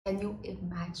Can you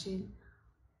imagine?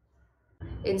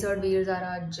 Insert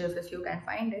Veerzara GIF if you can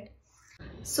find it.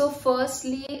 So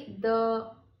firstly, the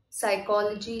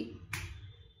psychology.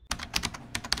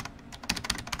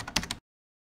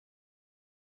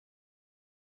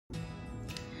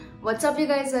 What's up you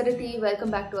guys, Aditi? Welcome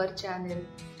back to our channel.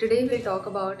 Today we'll talk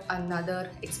about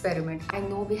another experiment. I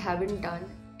know we haven't done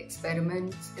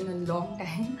experiments in a long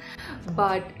time,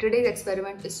 but today's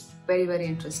experiment is very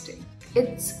interesting.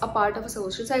 It's a part of a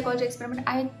social psychology experiment.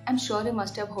 I'm sure you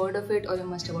must have heard of it or you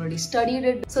must have already studied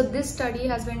it. So this study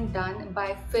has been done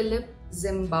by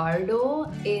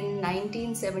Zimbardo in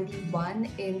 1971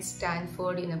 in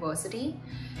Stanford University.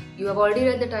 You have already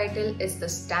read the title. It's the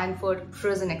Stanford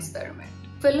Prison Experiment.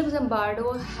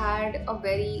 Zimbardo had a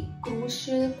very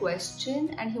crucial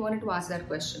question and he wanted to answer that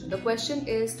question. The question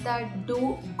is that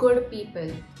do good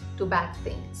people do bad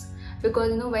things?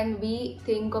 Because when we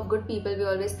think of good people, we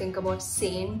always think about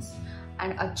saints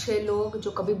and अच्छे लोग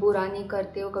जो कभी बुरा नहीं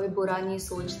करते हो, कभी बुरा नहीं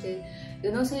सोचते.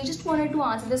 So he just wanted to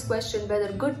answer this question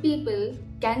whether good people,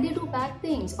 can they do bad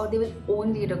things or they will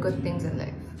only do good things in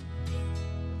life.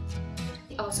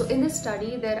 So in this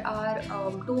study, there are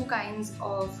two kinds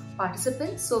of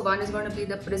participants. So one is going to be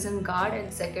the prison guard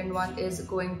and second one is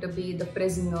going to be the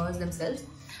prisoners themselves.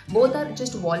 Both are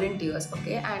just volunteers,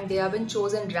 okay, and they have been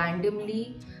chosen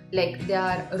randomly, like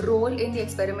their role in the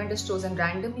experiment is chosen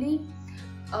randomly.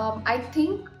 I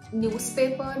think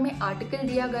newspaper में article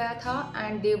दिया गया था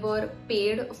and they were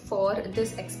paid for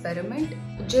this experiment.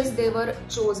 Just they were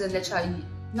chosen,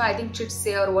 no, I think should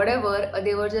say or whatever,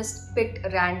 they were just picked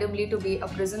randomly to be a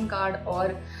prison guard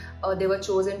or they were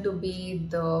chosen to be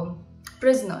the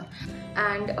prisoner.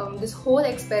 And this whole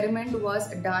experiment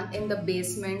was done in the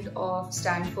basement of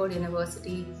Stanford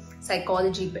University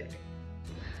Psychology building.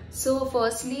 So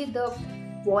firstly, the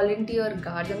volunteer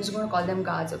guards, I'm just going to call them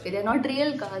guards, okay? They're not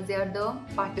real guards, they are the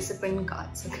participant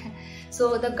guards, okay?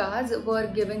 So the guards were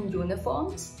given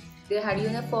uniforms. They had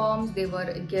uniforms, they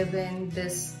were given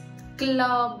this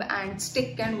club and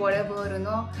stick and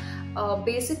whatever,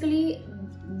 basically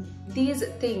these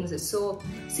things. So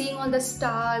seeing all the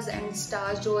stars and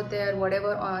stars jo hote hain,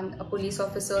 whatever on a police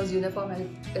officer's uniform,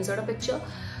 I'll insert a picture,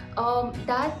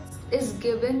 that is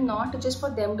given not just for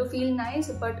them to feel nice,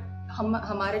 but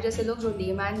हमारे जैसे लोग जो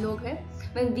layman लोग हैं,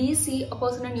 when we see a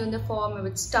person in uniform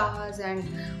with stars and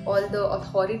all the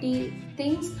authority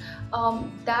things,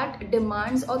 that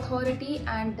demands authority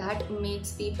and that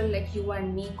makes people like you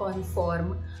and me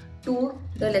conform to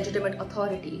the legitimate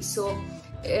authority. So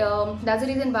that's the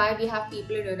reason why we have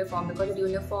people in uniform, because the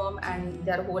uniform and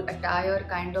their whole attire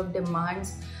kind of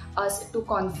demands us to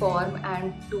conform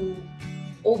and to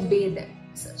obey them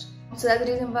such. So that's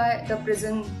the reason why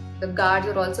the guards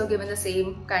are also given the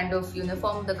same kind of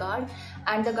uniform of the guard,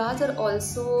 and the guards are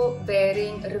also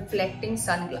wearing reflecting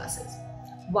sunglasses.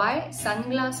 Why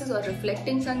sunglasses or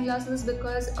reflecting sunglasses?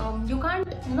 Because you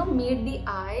can't meet the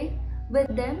eye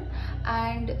with them,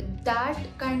 and that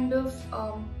kind of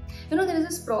there is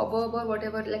this proverb or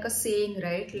whatever, like a saying,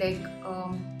 right? Like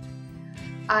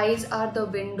eyes are the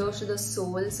windows to the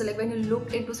soul. So like when you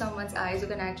look into someone's eyes, you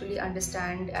can actually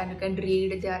understand and you can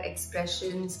read their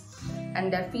expressions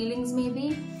and their feelings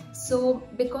maybe. So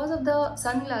because of the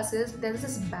sunglasses, there is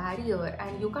this barrier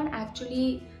and you can't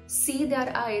actually see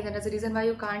their eyes, and that's the reason why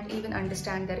you can't even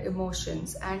understand their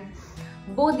emotions. And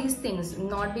both these things,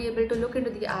 not be able to look into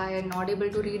the eye and not able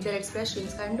to read their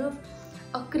expressions, kind of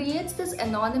creates this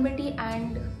anonymity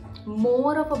and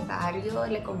more of a barrier,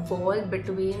 like a wall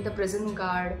between the prison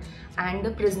guard and the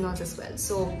prisoners as well.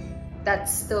 So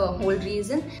that's the whole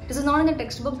reason. This is not in the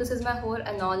textbook, this is my whole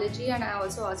analogy, and I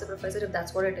also asked the professor if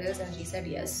that's what it is and she said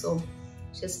yes, so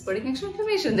just putting extra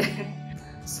information there.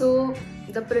 So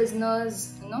the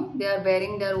prisoners, they are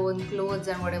wearing their own clothes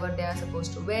and whatever they are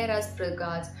supposed to wear as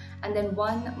guards, and then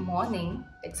one morning,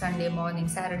 like Sunday morning,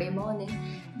 Saturday morning,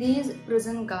 these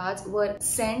prison guards were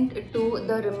sent to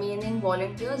the remaining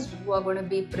volunteers who are going to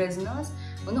be prisoners.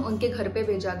 उनके घर पे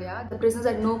भेजा गया. The prisoners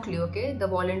had no clue, okay? The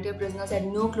volunteer prisoners had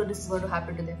no clue this is going to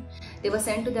happen to them. They were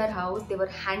sent to their house, they were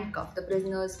handcuffed. The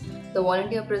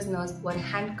volunteer prisoners were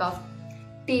handcuffed,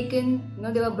 taken,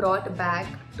 they were brought back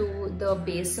to the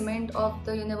basement of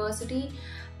the university,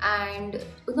 and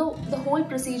the whole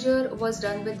procedure was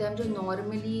done with them जो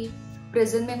normally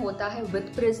prison में होता है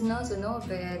with prisoners, you know,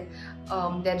 where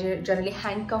they're generally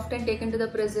handcuffed and taken to the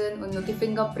prison. उन लोग के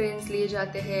fingerprints लिए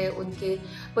जाते हैं, उनके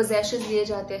possessions लिए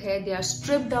जाते हैं. They are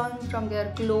stripped down from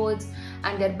their clothes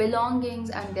and their belongings,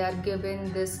 and they are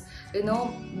given this, you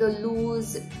know, the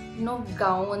loose, you know,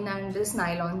 gown, and this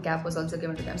nylon cap was also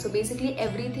given to them. So basically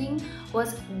everything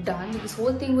was done, this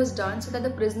whole thing was done so that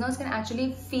the prisoners can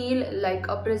actually feel like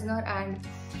a prisoner, and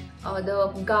the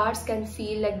guards can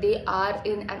feel like they are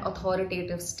in an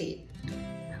authoritative state.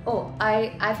 Oh,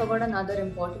 I forgot another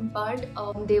important part.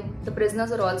 The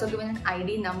prisoners are also given an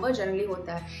ID number. Generally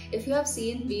होता है. If you have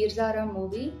seen Veer Zara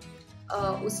movie,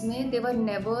 उसमें they were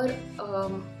never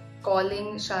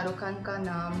calling Shah Rukh Khan का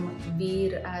नाम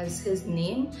Veer as his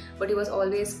name, but he was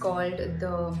always called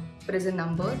the prison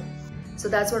number. So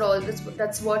that's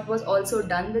what was also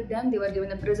done with them. They were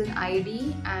given a prison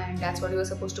ID, and that's what we were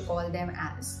supposed to call them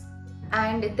as.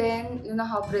 And then, you know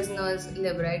how prisoners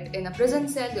live, right? In a prison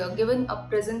cell, they were given a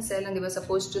prison cell, and they were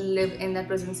supposed to live in that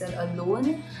prison cell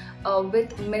alone,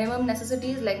 with minimum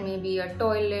necessities like maybe a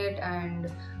toilet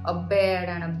and a bed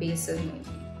and a basin.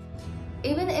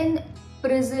 Even in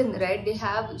prison, right, they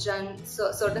have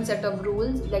certain set of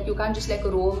rules. Like you can't just like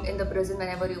roam in the prison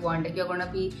whenever you want. Like you're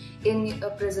gonna be in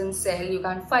a prison cell, you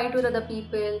can't fight with other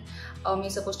people, you're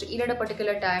supposed to eat at a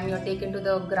particular time, you're taken to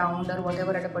the ground or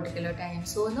whatever at a particular time.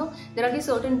 So you know, there are these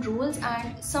certain rules,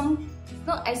 and some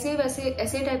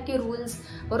ऐसे type के rules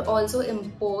were also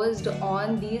imposed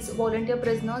on these volunteer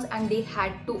prisoners, and they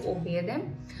had to obey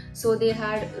them. So they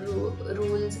had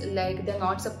rules like they're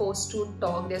not supposed to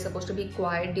talk, they're supposed to be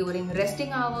quiet during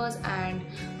resting hours and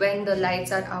when the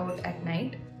lights are out at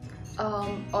night.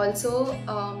 Also,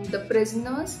 the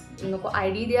prisoners, उनको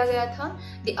ID दिया गया था.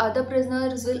 The other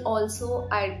prisoners will also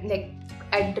like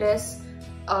address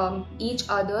each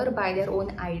other by their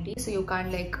own ID. So you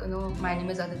can't like, you know, my name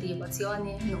is Aditi, what's your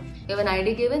name? No, you have an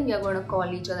ID given, we are going to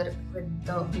call each other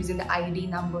with using the ID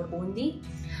number only.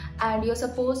 And you're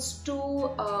supposed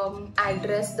to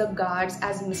address the guards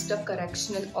as Mr.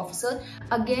 Correctional Officer.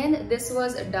 Again, this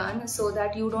was done so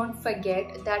that you don't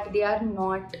forget that they are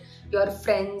not your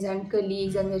friends and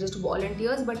colleagues and they're just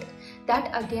volunteers, but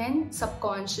that again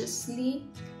subconsciously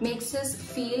makes us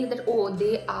feel that, oh,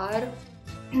 they are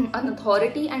an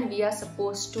authority and we are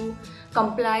supposed to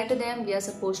comply to them, we are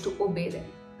supposed to obey them.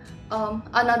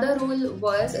 Another rule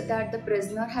was that the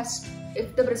prisoner has,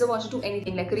 if the prisoner wants to do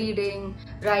anything like reading,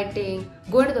 writing,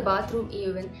 go to the bathroom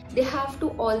even, they have to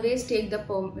always take the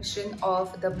permission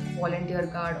of the volunteer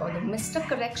guard or the Mr.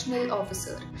 Correctional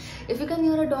Officer. If you can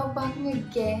hear a dog barking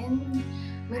again,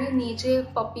 मेरे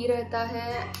नीचे puppy रहता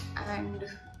है, and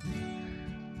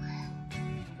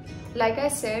like I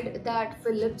said that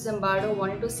Philip Zimbardo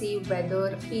wanted to see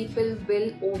whether people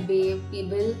will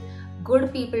obey,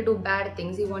 good people do bad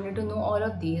things. He wanted to know all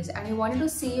of these, and he wanted to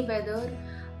see whether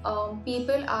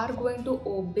people are going to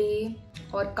obey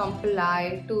or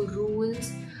comply to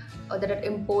rules that are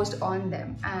imposed on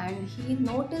them, and he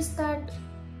noticed that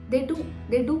they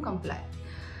do comply.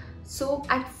 So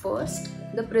at first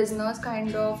the prisoners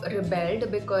kind of rebelled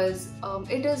because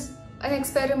it is an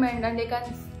experiment and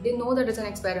they know that it's an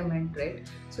experiment, right?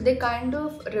 So they kind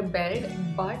of rebelled,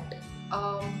 but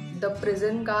the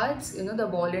prison guards, you know, the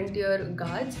volunteer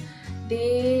guards,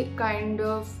 they kind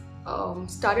of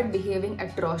started behaving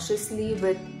atrociously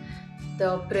with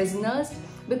the prisoners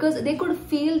because they could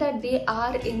feel that they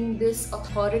are in this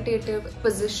authoritative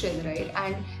position, right?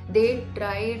 And they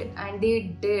tried and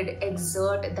they did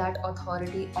exert that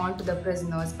authority onto the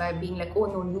prisoners by being like, oh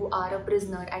no, you are a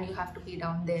prisoner and you have to be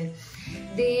down there.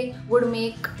 They would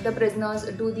make the prisoners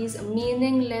do these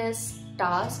meaningless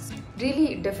tasks,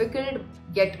 really difficult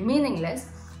yet meaningless.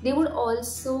 They would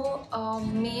also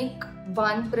make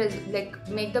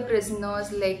the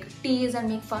prisoners like tease and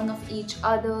make fun of each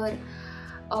other.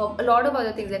 A lot of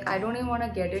other things, like I don't even want to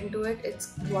get into it.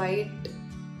 It's quite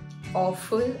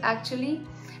awful actually.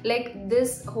 Like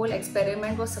this whole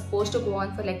experiment was supposed to go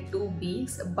on for like 2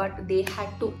 weeks, but they had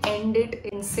to end it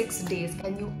in 6 days.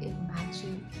 Can you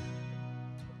imagine?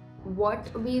 What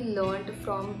we learned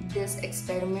from this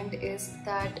experiment is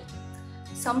that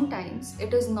sometimes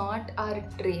it is not our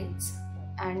traits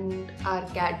and our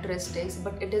characteristics,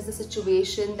 but it is the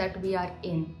situation that we are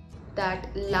in that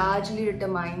largely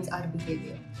determines our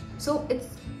behavior. So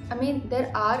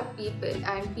there are people,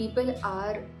 and people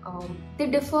are, they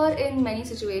differ in many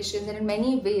situations and in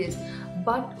many ways,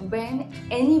 but when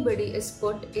anybody is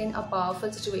put in a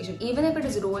powerful situation, even if it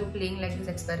is role playing like this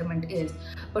experiment is,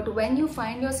 but when you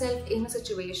find yourself in a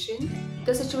situation,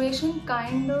 the situation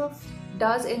kind of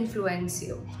does influence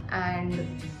you.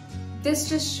 And this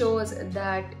just shows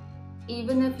that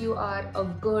even if you are a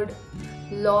good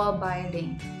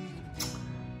law-abiding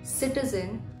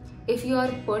citizen, if you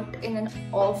are put in an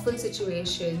awful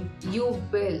situation, you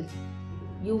will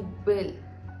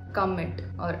commit,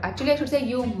 or actually I should say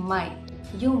you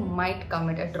might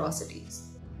commit atrocities.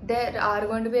 There are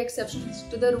going to be exceptions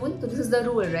to the rule. So this is the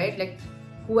rule, right? Like,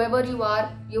 whoever you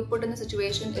are, you're put in a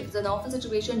situation, if it's an awful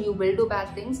situation, you will do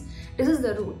bad things. This is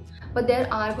the rule. But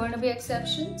there are going to be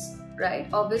exceptions, right?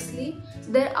 Obviously.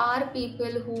 So there are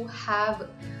people who have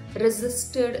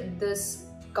resisted this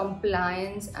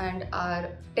compliance and our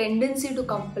tendency to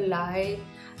comply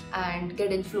and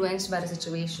get influenced by the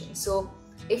situation. So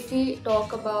if we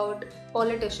talk about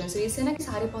politicians, so you say that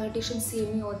all politicians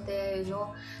same hi hote hain, you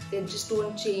know, they just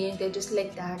don't change, they're just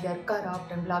like that, they're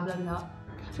corrupt and blah blah blah.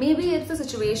 Maybe it's the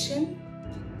situation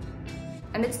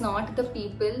and it's not the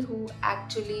people who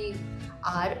actually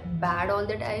are bad all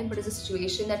the time, but it's the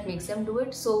situation that makes them do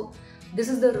it. So this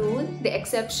is the rule. The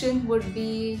exception would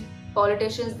be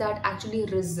politicians that actually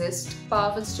resist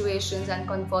powerful situations and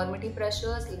conformity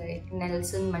pressures, like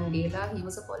Nelson Mandela. He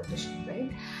was a politician, right?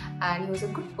 And he was a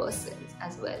good person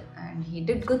as well, and he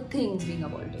did good things being a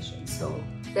politician. So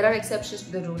there are exceptions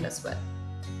to the rule as well.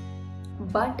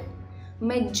 But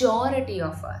majority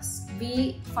of us,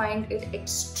 we find it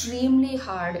extremely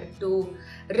hard to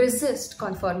resist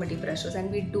conformity pressures, and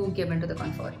we do give into the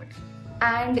conformity.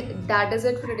 And that is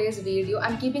it for today's video.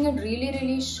 I'm keeping it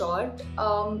really short.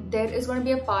 There is going to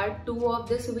be a part 2 of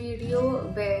this video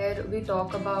where we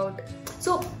talk about,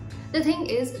 so the thing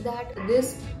is that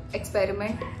this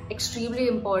experiment, extremely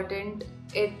important.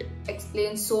 It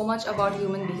explains so much about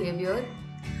human behavior.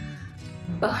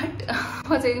 But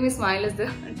what's making me smile is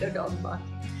the dog barking.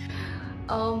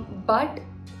 But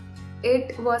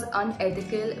it was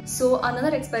unethical. So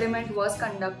another experiment was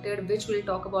conducted, which we'll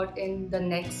talk about in the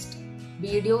next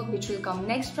video, which will come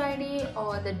next Friday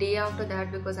or the day after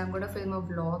that, because I'm going to film a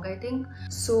vlog, I think.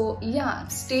 So yeah,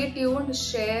 stay tuned,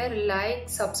 share, like,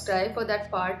 subscribe for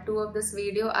that part 2 of this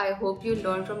video. I hope you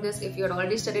learned from this. If you had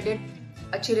already studied it,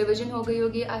 अच्छी revision हो गई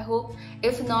होगी, I hope.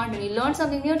 If not, then you learned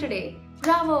something new today.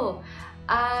 Bravo!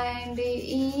 And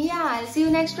yeah, I'll see you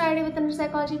next Friday with another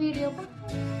psychology video.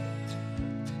 Bye.